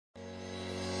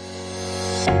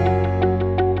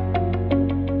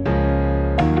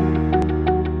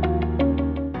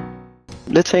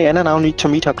let's say Anna now needs to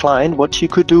meet her client. What she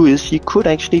could do is she could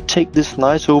actually take this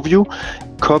nice overview,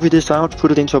 copy this out,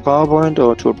 put it into a PowerPoint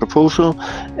or to a proposal,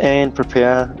 and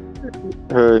prepare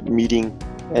her meeting.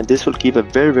 And this will give a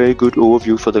very, very good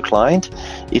overview for the client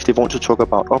if they want to talk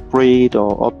about upgrade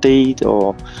or update,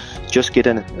 or just get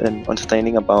an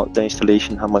understanding about the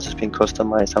installation, how much has been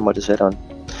customized, how much is add-on.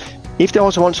 If they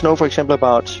also want to know, for example,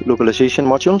 about localization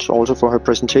modules, also for her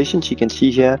presentation, she can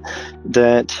see here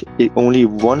that only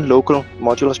one local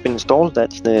module has been installed.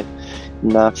 That's the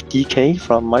NAVDK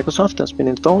from Microsoft that's been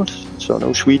installed. So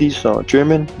no Swedish or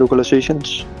German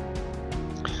localizations.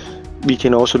 We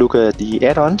can also look at the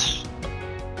add-ons.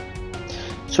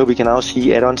 So we can now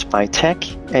see add-ons by tag,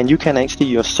 and you can actually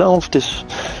yourself just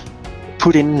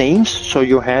put in names, so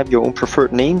you have your own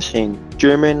preferred names in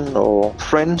German or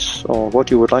French or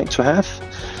what you would like to have.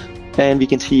 And we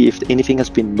can see if anything has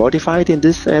been modified in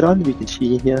this add-on. We can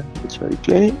see here it's very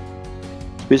clearly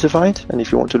specified, and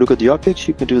if you want to look at the objects,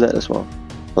 you can do that as well.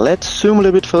 Let's zoom a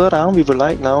little bit further down. We would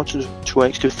like now to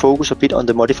actually focus a bit on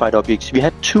the modified objects. We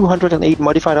had 208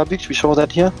 modified objects, we saw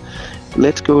that here.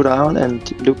 Let's go down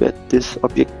and look at this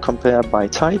object compare by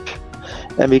type,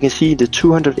 and we can see the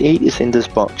 208 is in this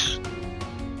box.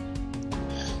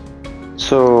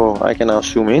 So I can now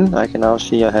zoom in. I can now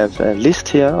see I have a list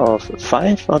here of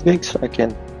 5 objects. I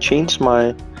can change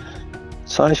my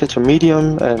size into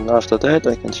medium, and after that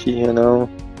I can see here now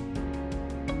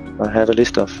I have a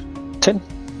list of 10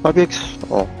 objects,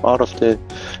 or out of the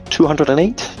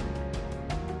 208.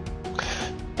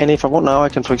 And if I want now, I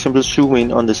can, for example, zoom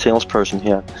in on the salesperson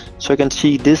here. So I can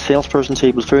see this salesperson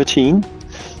table 13.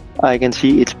 I can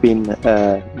see it's been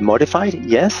modified,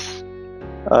 yes.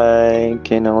 I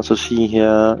can also see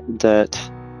here that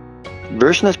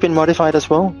version has been modified as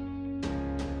well.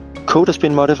 Code has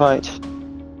been modified.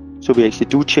 So we actually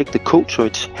do check the code, so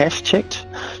it's hash checked.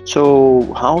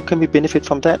 So how can we benefit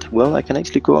from that? Well, I can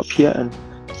actually go up here and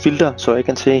filter. So I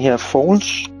can say here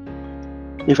false.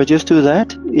 If I just do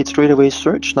that, it straight away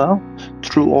search now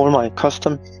through all my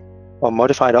custom or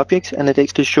modified objects, and it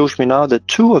actually shows me now that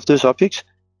 2 of those objects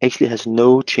actually has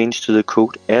no change to the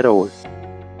code at all.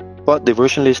 But the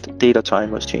version list data time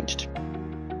was changed.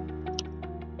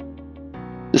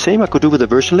 The same I could do with the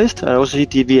version list. I also see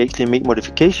did we actually make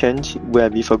modifications where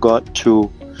we forgot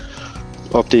to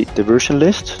update the version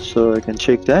list, so I can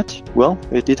check that. Well,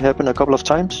 it did happen a couple of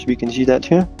times. We can see that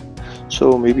here.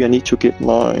 So maybe I need to get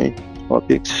my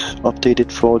objects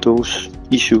updated for those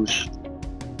issues.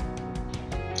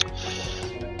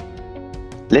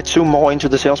 Let's zoom more into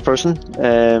the salesperson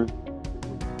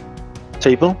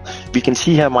table. We can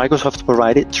see here Microsoft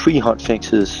provided 3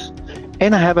 hotfixes,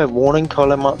 and I have a warning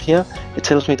column up here. It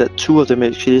tells me that 2 of them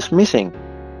actually is missing.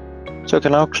 So I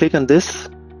can now click on this,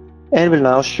 and it will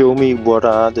now show me what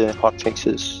are the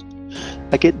hotfixes.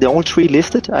 I get the all 3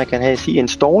 listed. I can see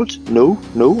installed, no,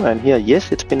 and here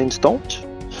yes, it's been installed.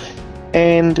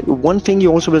 And one thing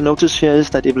you also will notice here is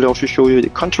that it will also show you the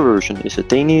country version. Is it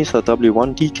Danish or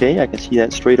W1DK? I can see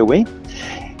that straight away.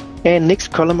 And next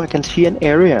column I can see an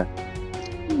area.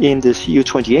 In the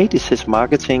CU28 it says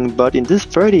marketing, but in this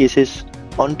 30 it says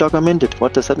undocumented.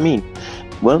 What does that mean?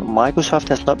 Well, Microsoft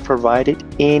has not provided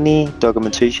any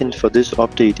documentation for this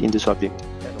update in this object.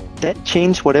 That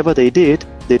change, whatever they did,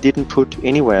 they didn't put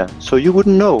anywhere. So you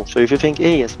wouldn't know. So if you think,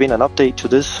 hey, there's been an update to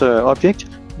this object,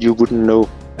 you wouldn't know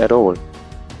at all.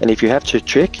 And if you have to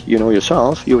check, you know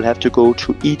yourself, you will have to go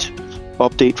to each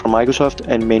update from Microsoft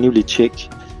and manually check.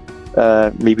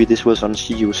 Maybe this was on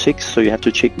CU6, so you have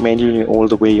to check manually all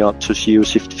the way up to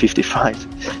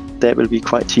CU55. That will be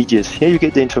quite tedious. Here you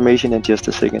get the information in just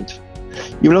a second.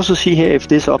 You will also see here if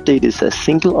this update is a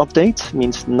single update,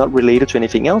 means not related to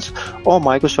anything else, or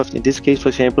Microsoft in this case, for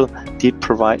example, did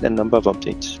provide a number of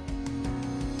updates.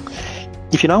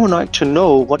 If you now would like to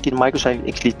know what did Microsoft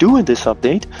actually do in this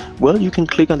update, well, you can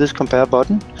click on this compare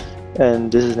button,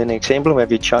 and this is an example where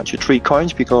we charge you 3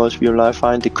 coins because we will now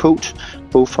find the code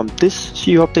both from this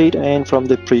CU update and from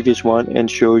the previous one, and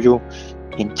show you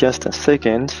in just a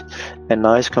second a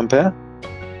nice compare.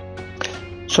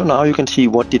 So now you can see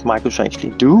what did Microsoft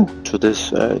actually do to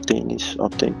this Danish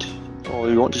update. Or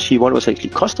you want to see what was actually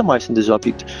customized in this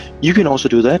object, you can also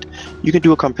do that. You can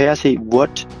do a compare, say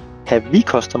what have we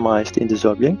customized in this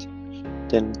object.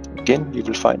 Then again you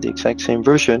will find the exact same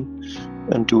version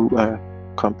and do a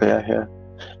compare here.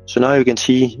 So now you can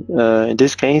see in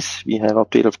this case we have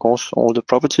updated, of course, all the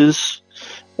properties,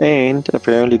 and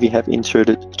apparently we have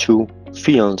inserted 2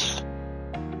 fields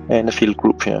and a field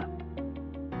group here,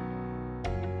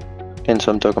 and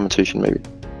some documentation maybe.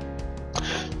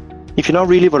 If you now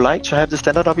really would like to have the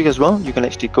standard object as well, you can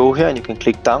actually go here and you can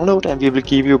click download, and we will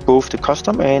give you both the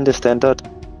custom and the standard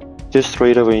just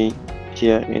straight away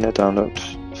here in a download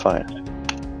file.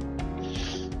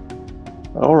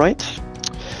 All right.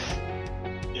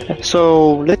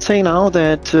 So let's say now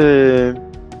that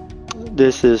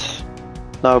this is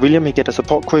now William, he get a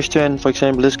support question. For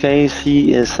example, in this case,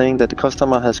 he is saying that the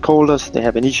customer has called us, they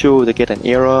have an issue, they get an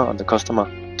error on the customer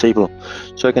table.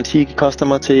 So I can see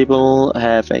customer table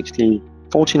have actually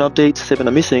 14 updates, 7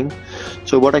 are missing.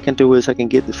 So what I can do is I can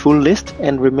get the full list,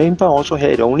 and remember also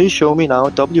here it only show me now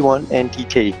W1 and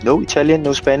DK. No Italian,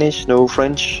 no Spanish, no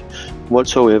French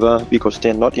whatsoever, because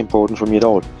they're not important for me at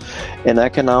all. And I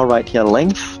can now write here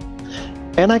length,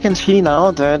 and I can see now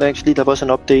that actually there was an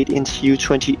update in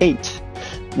CU28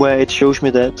 where it shows me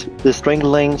that the string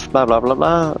length blah blah blah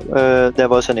blah there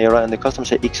was an error, and the customer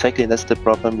said exactly that's the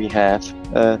problem we have.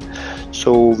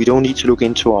 So we don't need to look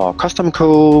into our custom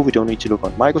code, we don't need to look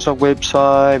on Microsoft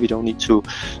website, we don't need to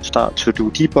start to do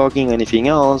debugging, anything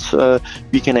else.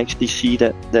 We can actually see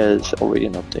that there's already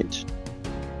an update.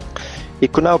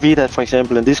 It could now be that, for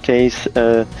example, in this case,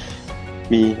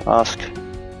 we ask,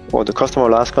 or the customer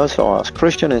will ask us, or ask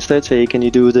Christian instead, say, can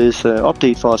you do this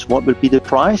update for us? What will be the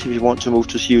price if you want to move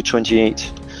to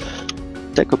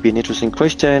CU28? That could be an interesting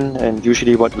question, and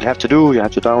usually what we have to do, you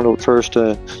have to download first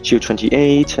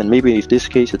CU28, and maybe in this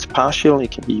case it's partial,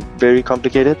 it can be very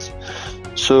complicated.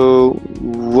 So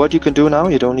what you can do now,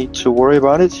 you don't need to worry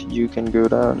about it. You can go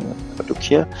down and have a look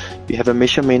here. We have a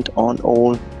measurement on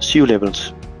all CU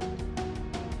levels.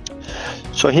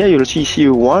 So here you'll see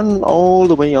CU1 all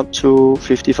the way up to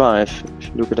 55, if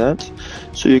you look at that.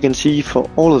 So you can see for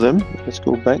all of them, let's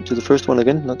go back to the first one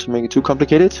again, not to make it too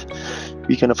complicated.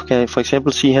 We can, for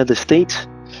example, see here the state.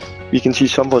 We can see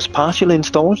some was partially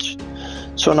installed.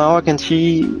 So now I can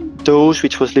see those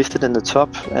which was listed in the top,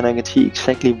 and I can see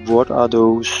exactly what are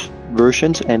those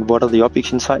versions and what are the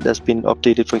objects inside that's been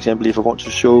updated. For example, if I want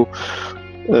to show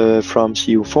from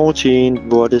CU14,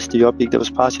 what is the object that was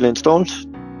partially installed?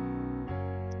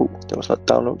 Oh, that was not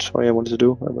download, sorry, I wanted to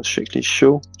do. I must actually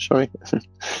show, sorry.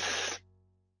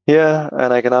 Here,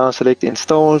 and I can now select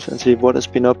installed and see what has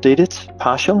been updated,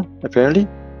 partial, apparently.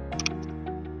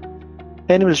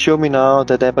 And it will show me now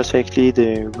that that was actually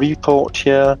the report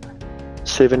here,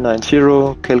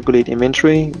 790, calculate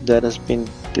inventory, that has been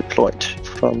deployed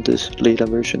from this later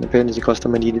version. Apparently the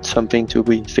customer needed something to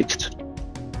be fixed.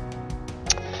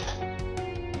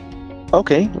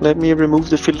 Okay, let me remove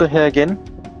the filter here again.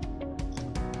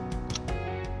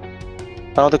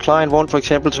 Now the client wants, for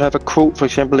example, to have a quote. For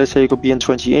example, let's say it could be on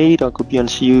 28 or it could be on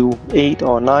CU8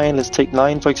 or 9. Let's take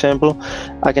 9, for example.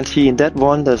 I can see in that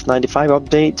one there's 95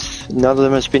 updates. None of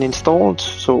them has been installed,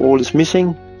 so all is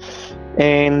missing.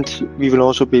 And we will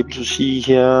also be able to see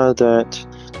here that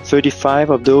 35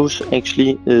 of those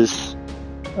actually is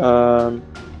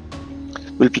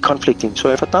will be conflicting. So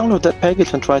if I download that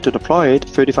package and try to deploy it,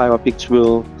 35 objects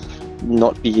will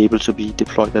not be able to be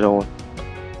deployed at all.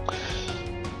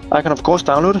 I can of course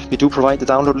download. We do provide the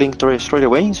download link straight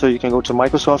away, so you can go to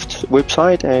Microsoft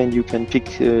website and you can pick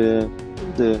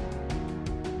the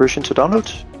version to download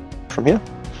from here.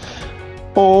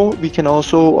 Or we can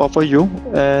also offer you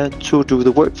to do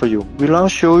the work for you. We'll now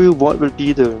show you what will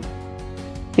be the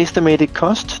estimated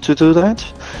cost to do that,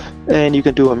 and you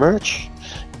can do a merge.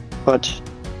 But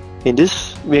in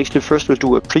this, we actually first will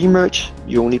do a pre-merge.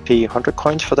 You only pay 100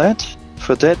 coins for that.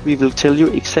 For that, we will tell you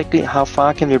exactly how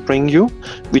far can we bring you,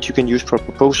 which you can use for a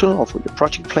proposal or for your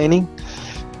project planning.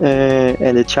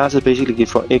 And the charge is basically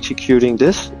for executing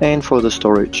this and for the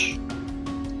storage.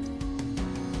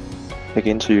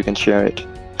 Again, so you can share it.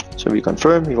 So we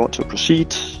confirm we want to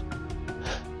proceed.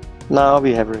 Now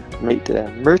we have made a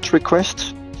merge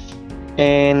request.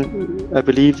 And I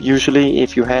believe usually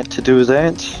if you had to do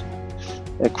that,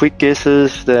 a quick guess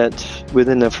is that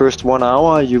within the first 1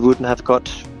 hour you wouldn't have got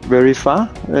very far,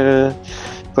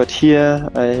 but here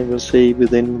I will say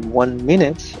within 1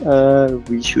 minute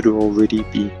we should already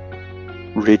be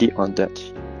ready on that.